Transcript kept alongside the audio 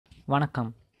வணக்கம்.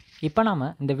 இப்போ நாம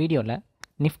இந்த வீடியோவில்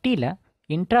நிஃப்டியில்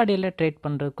இன்ட்ராடேயில் ட்ரேட்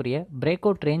பண்ணுறதுக்குரிய பிரேக்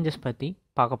அவுட் ரேஞ்சஸ் பற்றி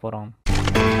பார்க்க போகிறோம்.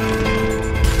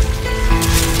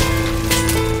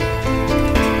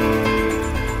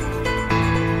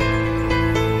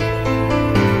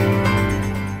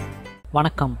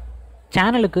 வணக்கம்.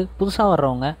 சேனலுக்கு புதுசாக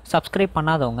வர்றவங்க சப்ஸ்கிரைப்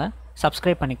பண்ணாதவங்க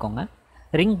சப்ஸ்கிரைப் பண்ணிக்கோங்க.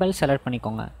 ரிங் பெல் செலக்ட்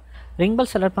பண்ணிக்கோங்க. ரிங் பெல்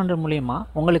செலக்ட் பண்ணுறது மூலிமா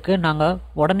உங்களுக்கு நாங்கள்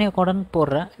உடனே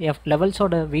போடுற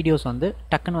லெவல்ஸோட வீடியோஸ்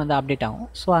டக்குன்னு அப்டேட் ஆகும்.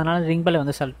 ஸோ அதனால் ரிங்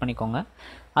பெல்லை செலக்ட் பண்ணிக்கோங்க.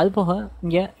 அதுபோக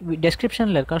இங்கே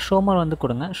டெஸ்கிரிப்ஷனில் இருக்க ஷோமர்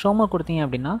கொடுங்க. ஷோமர் கொடுத்தீங்க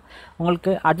அப்படின்னா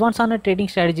உங்களுக்கு அட்வான்ஸான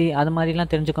ட்ரேடிங் ஸ்ட்ராட்டஜி அது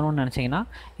மாதிரிலாம் தெரிஞ்சுக்கணும்னு நினச்சிங்கன்னா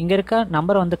இங்கே இருக்க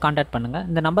நம்பரை காண்டாக்ட் பண்ணுங்கள்.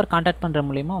 இந்த நம்பர் காண்டாக்ட் பண்ணுற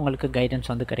மூலிமா உங்களுக்கு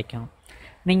கைடன்ஸ் கிடைக்கும்.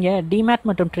 நீங்கள் டிமேட்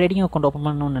மற்றும் ட்ரேடிங் அக்கௌண்ட் ஓப்பன்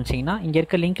பண்ணணும்னு நினச்சிங்கன்னா இங்கே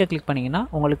இருக்க லிங்கை கிளிக் பண்ணிங்கன்னா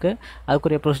உங்களுக்கு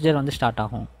அதுக்குரிய ப்ரொசீஜர் ஸ்டார்ட்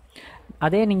ஆகும்.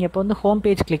 அதே நீங்கள் இப்போ ஹோம்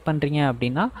பேஜ் கிளிக் பண்ணுறீங்க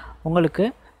அப்படின்னா உங்களுக்கு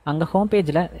அங்கே ஹோம்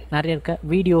பேஜில் நிறைய இருக்க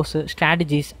வீடியோஸு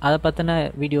ஸ்ட்ராட்டஜிஸ் அதை பற்றின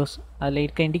வீடியோஸ் அதில்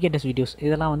இருக்க இண்டிகேட்டர்ஸ் வீடியோஸ்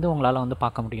இதெல்லாம் உங்களால்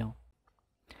பார்க்க முடியும்.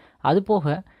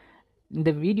 அதுபோக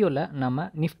இந்த வீடியோவில் நம்ம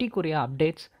நிஃப்டிக்குரிய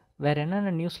அப்டேட்ஸ் வேறு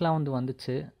என்னென்ன நியூஸ்லாம்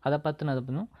வந்துச்சு அதை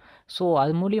பற்றினது. ஸோ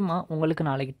அது மூலிமா உங்களுக்கு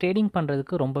நாளைக்கு ட்ரேடிங்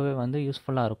பண்ணுறதுக்கு ரொம்பவே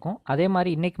யூஸ்ஃபுல்லாக இருக்கும். அதே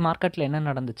மாதிரி இன்றைக்கி மார்க்கெட்டில் என்ன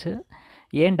நடந்துச்சு,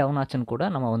 ஏன் டவுன் ஆச்சுன்னு கூட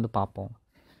நம்ம பார்ப்போம்.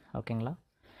 ஓகேங்களா?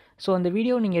 ஸோ அந்த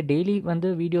வீடியோ நீங்கள் டெய்லி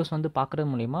வீடியோஸ் பார்க்குறது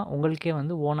மூலிமா உங்களுக்கே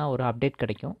ஓனாக ஒரு அப்டேட்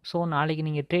கிடைக்கும். ஸோ நாளைக்கு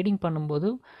நீங்கள் ட்ரேடிங் பண்ணும்போது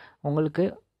உங்களுக்கு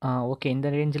ஓகே இந்த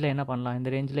ரேஞ்சில் என்ன பண்ணலாம், இந்த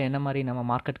ரேஞ்சில் என்ன மாதிரி நம்ம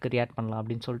மார்க்கெட்டுக்கு ரியாக்ட் பண்ணலாம்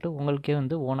அப்படின்னு சொல்லிட்டு உங்களுக்கே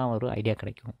ஓனாக ஒரு ஐடியா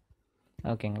கிடைக்கும்.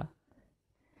 ஓகேங்களா?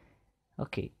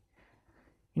 ஓகே,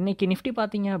 இன்றைக்கி நிஃப்டி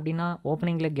பார்த்தீங்க அப்படின்னா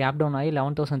ஓப்பனிங்கில் கேப் டவுன் ஆகி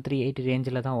 11,380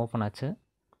 ரேஞ்சில் தான் ஓப்பன் ஆச்சு.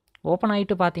 ஓப்பன்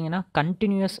ஆகிட்டு பார்த்தீங்கன்னா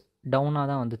கண்டினியூஸ் டவுனாக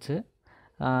தான் வந்துச்சு.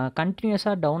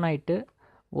 கண்டினியூஸாக டவுன் ஆகிட்டு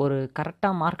ஒரு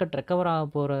கரெக்டாக மார்க்கெட் ரெக்கவர் ஆக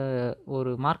போகிற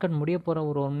ஒரு மார்க்கெட் முடிய போகிற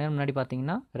ஒரு 1 நேரம் முன்னாடி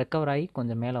பார்த்தீங்கன்னா ரெக்கவர் ஆகி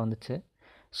கொஞ்சம் மேலே வந்துச்சு.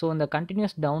 ஸோ இந்த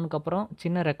கண்டினியூஸ் டவுனுக்கு அப்புறம்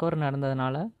சின்ன ரெக்கவர்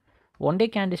நடந்ததுனால ஒன் டே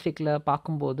கேண்டில்ஸ்டிக்கில்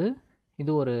பார்க்கும்போது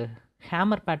இது ஒரு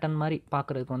ஹேமர் பேட்டர்ன் மாதிரி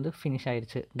பார்க்குறதுக்கு ஃபினிஷ்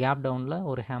ஆயிடுச்சு. கேப் டவுனில்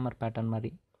ஒரு ஹேமர் பேட்டர்ன்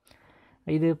மாதிரி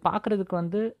இது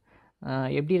பார்க்குறதுக்கு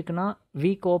எப்படி இருக்குன்னா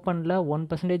வீக் ஓப்பனில்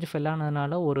 1% ஃபெல்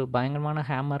ஆனதுனால ஒரு பயங்கரமான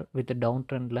ஹேமர் வித் டவுன்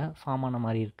ட்ரெண்டில் ஃபார்ம் ஆன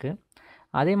மாதிரி இருக்குது.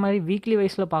 அதே மாதிரி வீக்லி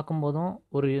வைஸில் பார்க்கும்போதும்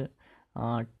ஒரு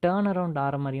டேர்ன் அரவுண்ட்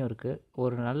ஆகிற மாதிரியும் இருக்குது.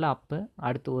 ஒரு நல்ல அப்பு,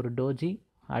 அடுத்து ஒரு டோஜி,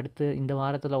 அடுத்து இந்த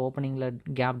வாரத்தில் ஓப்பனிங்கில்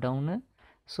கேப் டவுனு.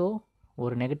 ஸோ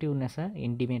ஒரு நெகட்டிவ்னஸை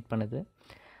இன்டிமேட் பண்ணுது.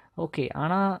 ஓகே,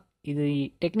 ஆனால் இது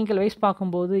டெக்னிக்கல் வைஸ்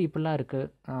பார்க்கும்போது இப்படிலாம் இருக்குது.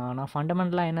 ஆனால்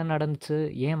ஃபண்டமெண்டலாக என்ன நடந்துச்சு,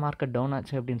 ஏன் மார்க்கெட் டவுன்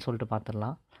ஆச்சு அப்படின்னு சொல்லிட்டு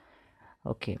பார்த்துடலாம்.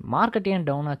 ஓகே, மார்க்கெட் ஏன்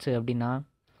டவுன் ஆச்சு அப்படின்னா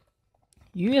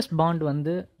யூஎஸ்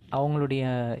பாண்ட் அவங்களுடைய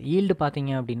ஈல்டு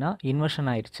பார்த்தீங்க அப்படின்னா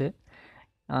இன்வர்ஷன் ஆயிடுச்சு.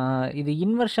 இது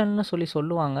இன்வர்ஷன்னு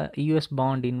சொல்லுவாங்க. US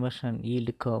bond inversion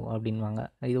yield curve அப்படின்வாங்க.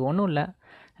 இது ஒன்றும் இல்லை.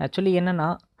 ஆக்சுவலி என்னென்னா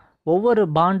ஒவ்வொரு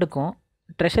பாண்டுக்கும்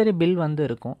ட்ரெஷரி பில்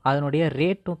இருக்கும். அதனுடைய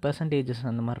ரேட்டும் பெர்சன்டேஜஸ்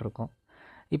அந்த மாதிரி இருக்கும்.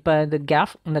 இப்போ இந்த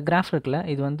கிராஃப் இருக்குல்ல,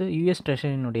 இது யூஎஸ்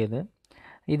ட்ரெஷரினுடையது.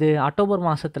 இது அக்டோபர்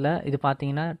மாதத்தில் இது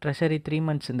பார்த்தீங்கன்னா ட்ரெஷரி 3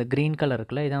 months இந்த க்ரீன் கலர்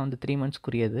இருக்குல்ல, இதான் 3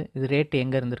 monthsக்குரியது. இது ரேட்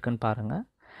எங்கே இருந்திருக்குன்னு பாருங்கள்.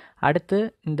 அடுத்து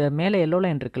இந்த மேலே எல்லோ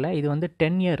லைன் இருக்குல்ல, இது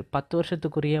 10 year 10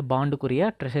 வருஷத்துக்குரிய பாண்டுக்குரிய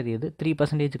ட்ரெஷரி இது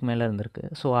 3%க்கு மேலே இருந்திருக்கு.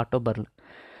 ஸோ அக்டோபரில்.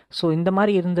 ஸோ இந்த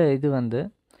மாதிரி இருந்த இது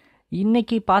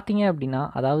இன்றைக்கி பார்த்தீங்க அப்படின்னா,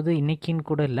 அதாவது இன்றைக்கின்னு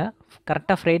கூட இல்லை,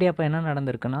 கரெக்டாக ஃப்ரைடே அப்போ என்ன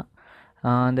நடந்திருக்குன்னா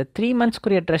இந்த 3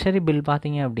 monthsக்குரிய ட்ரெஷரி பில்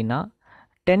பார்த்தீங்க அப்படின்னா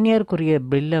 10 yearக்குரிய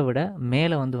பில்லை விட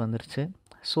மேலே வந்துருச்சு.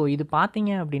 ஸோ இது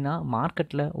பார்த்தீங்க அப்படின்னா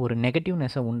மார்க்கெட்டில் ஒரு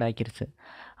நெகட்டிவ்னஸை உண்டாக்கிருச்சு.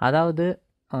 அதாவது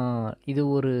இது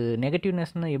ஒரு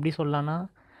நெகட்டிவ்னஸ்ன்னு எப்படி சொல்லலான்னா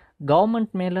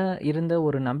கவர்மெண்ட் மேலே இருந்த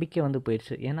ஒரு நம்பிக்கை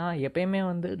போயிடுச்சு. ஏன்னா எப்பயுமே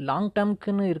லாங்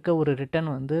டேர்முக்குன்னு இருக்க ஒரு ரிட்டர்ன்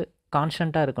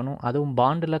கான்ஸ்டண்ட்டாக இருக்கணும். அதுவும்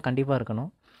பாண்டில் கண்டிப்பாக இருக்கணும்.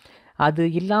 அது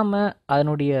இல்லாமல்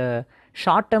அதனுடைய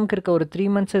ஷார்ட் டேர்முக்கு இருக்க ஒரு 3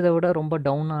 months இதை விட ரொம்ப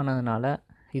டவுன் ஆனதுனால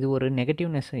இது ஒரு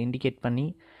நெகட்டிவ்னஸை இண்டிகேட் பண்ணி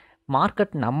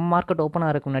நம்ம மார்க்கெட் ஓப்பன்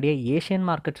ஆகிறதுக்கு முன்னாடியே ஏஷியன்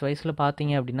மார்க்கெட்ஸ் வைஸில்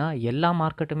பார்த்தீங்க அப்படின்னா எல்லா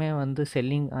மார்க்கெட்டுமே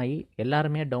செல்லிங் ஆகி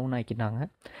எல்லாருமே டவுன் ஆக்கிட்டாங்க.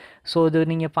 ஸோ இது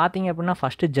நீங்கள் பார்த்தீங்க அப்படின்னா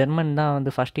ஃபஸ்ட்டு ஜெர்மன் தான்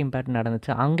ஃபஸ்ட் இம்பேக்ட்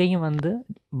நடந்துச்சு. அங்கேயும்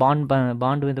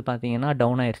பாண்டு பார்த்தீங்கன்னா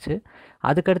டவுன் ஆயிடுச்சு.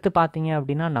 அதுக்கடுத்து பார்த்தீங்க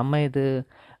அப்படின்னா நம்ம இது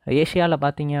ஏஷியாவில்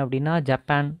பார்த்தீங்க அப்படின்னா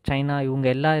ஜப்பான், சைனா இவங்க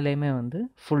எல்லா இதுலேயுமே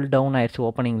ஃபுல் டவுன் ஆயிடுச்சு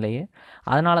ஓப்பனிங்லேயே.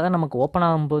 அதனால தான் நமக்கு ஓப்பன்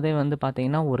ஆகும்போதே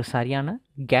பார்த்தீங்கன்னா ஒரு சரியான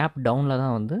கேப் டவுனில்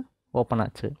தான் ஓப்பன்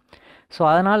ஆச்சு. ஸோ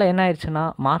அதனால் என்ன ஆயிடுச்சுன்னா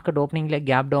மார்க்கெட் ஓப்பனிங்கில்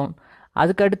கேப் டவுன்.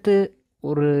 அதுக்கடுத்து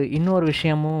இன்னொரு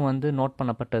விஷயமும் நோட்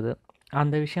பண்ணப்பட்டது.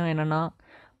 அந்த விஷயம் என்னென்னா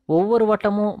ஒவ்வொரு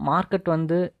வட்டமும் மார்க்கெட்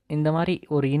இந்த மாதிரி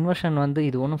ஒரு இன்வர்ஷன்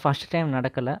இது ஒன்றும் ஃபஸ்ட் டைம்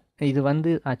நடக்கலை. இது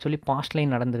ஆக்சுவலி பாஸ்ட்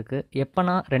லைன் நடந்திருக்கு.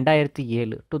 எப்போனா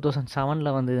 2007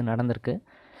 2007 இது நடந்திருக்கு.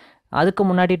 அதுக்கு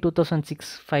முன்னாடி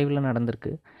 2006-05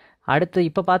 நடந்திருக்கு. அடுத்து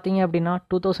இப்போ பார்த்தீங்க அப்படின்னா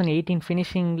 2018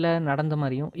 ஃபினிஷிங்கில் நடந்த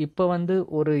மாதிரியும் இப்போ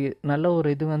ஒரு நல்ல ஒரு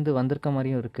இது வந்திருக்க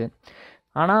மாதிரியும் இருக்குது.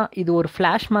 ஆனால் இது ஒரு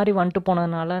ஃப்ளாஷ் மாதிரி வந்துட்டு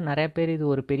போனதுனால நிறைய பேர் இது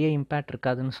ஒரு பெரிய இம்பேக்ட்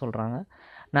இருக்காதுன்னு சொல்கிறாங்க.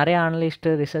 நிறைய அனலிஸ்ட்டு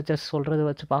ரிசர்ச்சர்ஸ் சொல்கிறத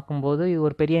வச்சு பார்க்கும்போது இது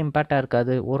ஒரு பெரிய இம்பேக்டாக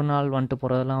இருக்காது, ஒரு நாள் வந்துட்டு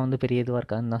போகிறதெல்லாம் வந்து பெரிய இதுவாக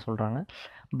இருக்காதுன்னு தான் சொல்கிறாங்க.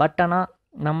 பட் ஆனால்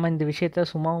நம்ம இந்த விஷயத்த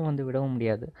சும்மாவும் வந்து விடவும்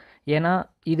முடியாது. ஏன்னா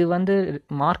இது வந்து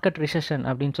மார்க்கெட் ரிசெஷன்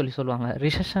அப்படின்னு சொல்லுவாங்க.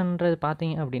 ரிசெஷன்றது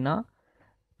பார்த்தீங்க அப்படின்னா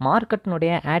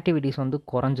மார்க்கெட்டினுடைய ஆக்டிவிட்டீஸ் வந்து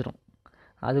குறைஞ்சிரும்.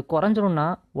 அது குறைஞ்சிரும்னா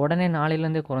உடனே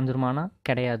நாளையிலேருந்தே குறைஞ்சிருமானா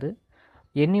கிடையாது.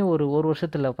 ஒரு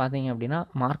வருஷத்தில் பார்த்தீங்க அப்படின்னா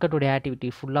மார்க்கெட்டுடைய ஆக்டிவிட்டி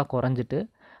ஃபுல்லாக குறைஞ்சிட்டு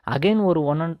அகைன் ஒரு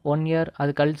ஒன் இயர்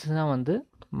அது கழிச்சு தான் வந்து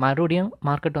மறுபடியும்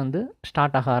மார்க்கெட் வந்து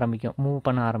ஸ்டார்ட் ஆக ஆரம்பிக்கும், மூவ்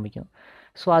பண்ண ஆரம்பிக்கும்.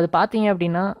 ஸோ அது பார்த்தீங்க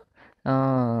அப்படின்னா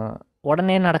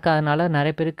உடனே நடக்காதனால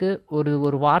நிறைய பேருக்கு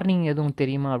ஒரு வார்னிங் எதுவும்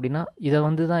தெரியுமா அப்படின்னா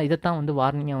இதைத்தான் வந்து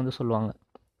வார்னிங்காக வந்து சொல்லுவாங்க.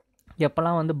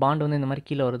 எப்போல்லாம் வந்து பாண்ட் வந்து இந்த மாதிரி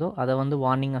கீழே வருதோ அதை வந்து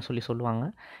வார்னிங்காக சொல்லுவாங்க.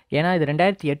 ஏன்னா இது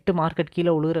 2008 மார்க்கெட்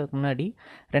கீழே விழுகிறதுக்கு முன்னாடி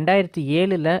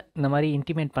 2007 இந்த மாதிரி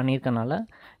இன்டிமேட் பண்ணியிருக்கனால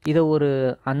இதை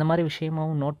அந்த மாதிரி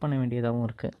விஷயமாகவும் நோட் பண்ண வேண்டியதாகவும்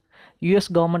இருக்குது.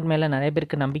 யூஎஸ் கவர்மெண்ட் மேலே நிறைய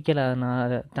பேருக்கு நம்பிக்கை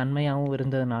இல்லாத தன்மையாகவும்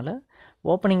இருந்ததுனால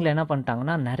ஓப்பனிங்கில் என்ன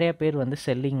பண்ணிட்டாங்கன்னா நிறைய பேர் வந்து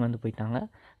செல்லிங் வந்து போயிட்டாங்க.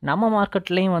 நம்ம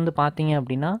மார்க்கெட்லேயும் வந்து பார்த்தீங்க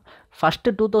அப்படின்னா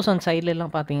ஃபஸ்ட்டு 2000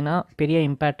 சைட்லலாம் பார்த்தீங்கன்னா பெரிய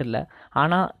இம்பேக்ட் இல்லை.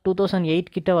 ஆனால் 2008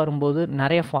 கிட்ட வரும்போது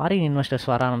நிறைய ஃபாரின் இன்வெஸ்டர்ஸ்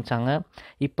வர ஆரம்பித்தாங்க.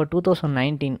 இப்போ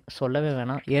 2019 சொல்லவே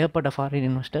வேணாம், ஏகப்பட்ட ஃபாரின்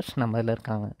இன்வெஸ்டர்ஸ் நம்ம இதில்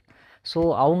இருக்காங்க. ஸோ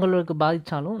அவங்களுக்கு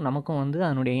பாதித்தாலும் நமக்கும் வந்து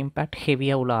அதனுடைய இம்பேக்ட்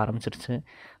ஹெவியாக உள்ள ஆரம்பிச்சிருச்சு.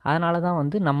 அதனால தான்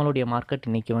வந்து நம்மளுடைய மார்க்கெட்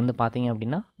இன்றைக்கி வந்து பார்த்தீங்க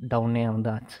அப்படின்னா டவுனே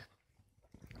வந்து ஆச்சு.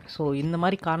 ஸோ இந்த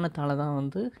மாதிரி காரணத்தால் தான்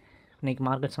வந்து இன்றைக்கி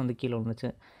மார்க்கெட்ஸ் வந்து கீழே வந்துச்சு.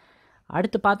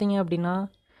 அடுத்து பார்த்தீங்க அப்படின்னா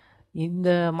இந்த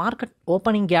மார்க்கெட்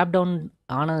ஓப்பனிங் கேப் டவுன்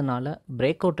ஆனதுனால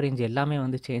பிரேக் அவுட் ரேஞ்ச் எல்லாமே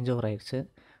வந்து சேஞ்ச் ஓவர் ஆயிடுச்சு.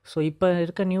 ஸோ இப்போ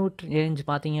இருக்க நியூ ரேஞ்ச்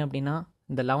பார்த்தீங்க அப்படின்னா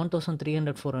இந்த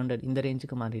 11,300 400 இந்த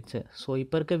ரேஞ்சுக்கு மாறிடுச்சு. ஸோ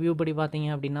இப்போ இருக்க வியூ படி பார்த்தீங்க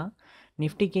அப்படின்னா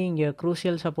நிஃப்டிக்கு இங்கே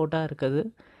க்ரூஷியல் சப்போர்ட்டாக இருக்குது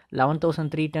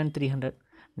 11,310 300.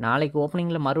 நாளைக்கு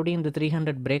ஓப்பனிங்கில் மறுபடியும் இந்த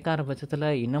 300 பிரேக் ஆகிற பட்சத்தில்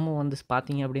இன்னமும் வந்து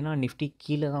பார்த்தீங்க அப்படின்னா நிஃப்டி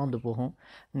கீழே தான் வந்து போகும்.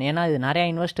 ஏன்னா இது நிறையா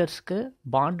இன்வெஸ்டர்ஸ்க்கு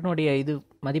பாண்டினுடைய இது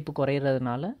மதிப்பு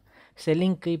குறையிறதுனால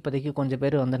செல்லிங்க்கு இப்போதைக்கு கொஞ்சம்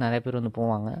பேர் வந்து நிறைய பேர் வந்து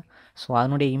போவாங்க. ஸோ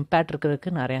அதனுடைய இம்பேக்ட் இருக்கிறதுக்கு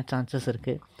நிறையா சான்சஸ்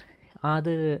இருக்குது.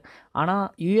 ஆனால்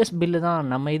யூஎஸ் பில்லு தான்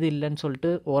நம்ம இது இல்லைன்னு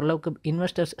சொல்லிட்டு ஓரளவுக்கு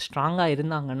இன்வெஸ்டர்ஸ் ஸ்ட்ராங்காக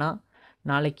இருந்தாங்கன்னா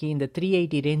நாளைக்கு இந்த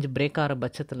 380 ரேஞ்ச் பிரேக் ஆகிற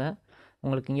பட்சத்தில்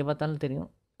உங்களுக்கு இங்கே பார்த்தாலும் தெரியும்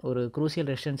ஒரு க்ரூசியல்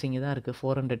ரெசிஸ்டன்ஸ் இங்கே தான் இருக்குது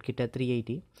 400 கிட்ட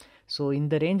 380. ஸோ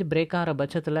இந்த ரேஞ்ச் பிரேக் ஆகிற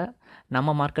பட்சத்தில்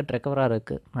நம்ம மார்க்கெட் ரெக்கவர்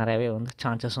ஆகிறதுக்கு நிறையவே வந்து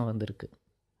சான்சஸும் வந்துருக்கு.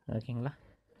 ஓகேங்களா,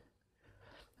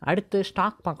 அடுத்து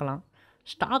ஸ்டாக் பார்க்கலாம்.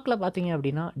 ஸ்டாக்கில் பார்த்தீங்க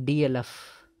அப்படின்னா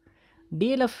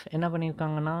டிஎல்எஃப் என்ன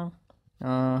பண்ணியிருக்காங்கன்னா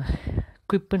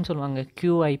குவிப்னு சொல்லுவாங்க,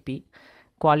 QIP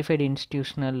குவாலிஃபைடு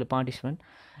இன்ஸ்டிடியூஷனல் பார்ட்டிசிபெண்ட்.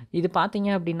 இது பார்த்தீங்க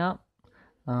அப்படின்னா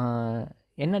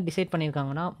என்ன டிசைட்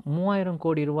பண்ணியிருக்காங்கன்னா 3000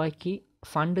 கோடி ரூபாய்க்கு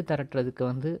ஃபண்டு திரட்டுறதுக்கு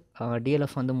வந்து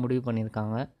டிஎல்எஃப் வந்து முடிவு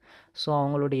பண்ணியிருக்காங்க. ஸோ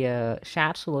அவங்களுடைய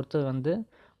ஷேர்ஸ் ஒருத்து வந்து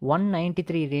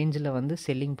 193 ரேஞ்சில் வந்து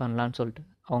செல்லிங் பண்ணலான்னு சொல்லிட்டு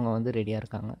அவங்க வந்து ரெடியாக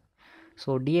இருக்காங்க.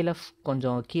 ஸோ டிஎல்எஃப்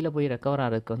கொஞ்சம் கீழே போய் ரெக்கவர்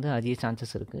ஆகிறதுக்கு வந்து அதிக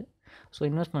சான்சஸ் இருக்குது. ஸோ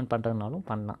இன்வெஸ்ட்மெண்ட் பண்ணுறதுனாலும்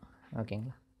பண்ணலாம்.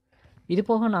 ஓகேங்களா, இது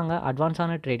போக நாங்கள்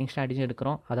அட்வான்ஸான ட்ரேடிங் ஸ்ட்ராட்டஜி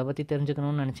எடுக்கிறோம். அதை பற்றி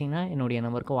தெரிஞ்சுக்கணும்னு நினச்சிங்கன்னா என்னுடைய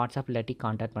நம்பருக்கு வாட்ஸ்அப் இல்லாட்டி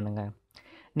கான்டாக்ட் பண்ணுங்கள்.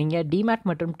 நீங்கள் டிமேட்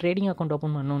மற்றும் ட்ரேடிங் அக்கௌண்ட்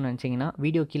ஓப்பன் பண்ணணும்னு நினச்சிங்கன்னா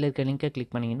வீடியோ கீழே இருக்க லிங்கை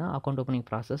கிளிக் பண்ணிங்கன்னா அக்கௌண்ட் ஓப்பனிங்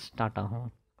ப்ராசஸ் ஸ்டார்ட் ஆகும்.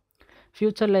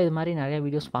 ஃப்யூச்சரில் இது மாதிரி நிறையா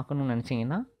வீடியோஸ் பார்க்கணுன்னு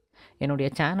நினச்சிங்கன்னா என்னுடைய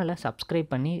சேனலை சப்ஸ்கிரைப்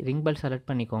பண்ணி ரிங் பெல் செலக்ட்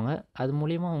பண்ணிக்கோங்க. அது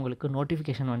மூலிமா உங்களுக்கு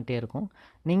நோட்டிஃபிகேஷன் வந்துட்டே இருக்கும்.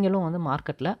 நீங்களும் வந்து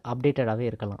மார்க்கெட்டில் அப்டேட்டடாகவே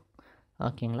இருக்கலாம்.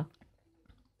 ஓகேங்களா,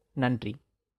 நன்றி.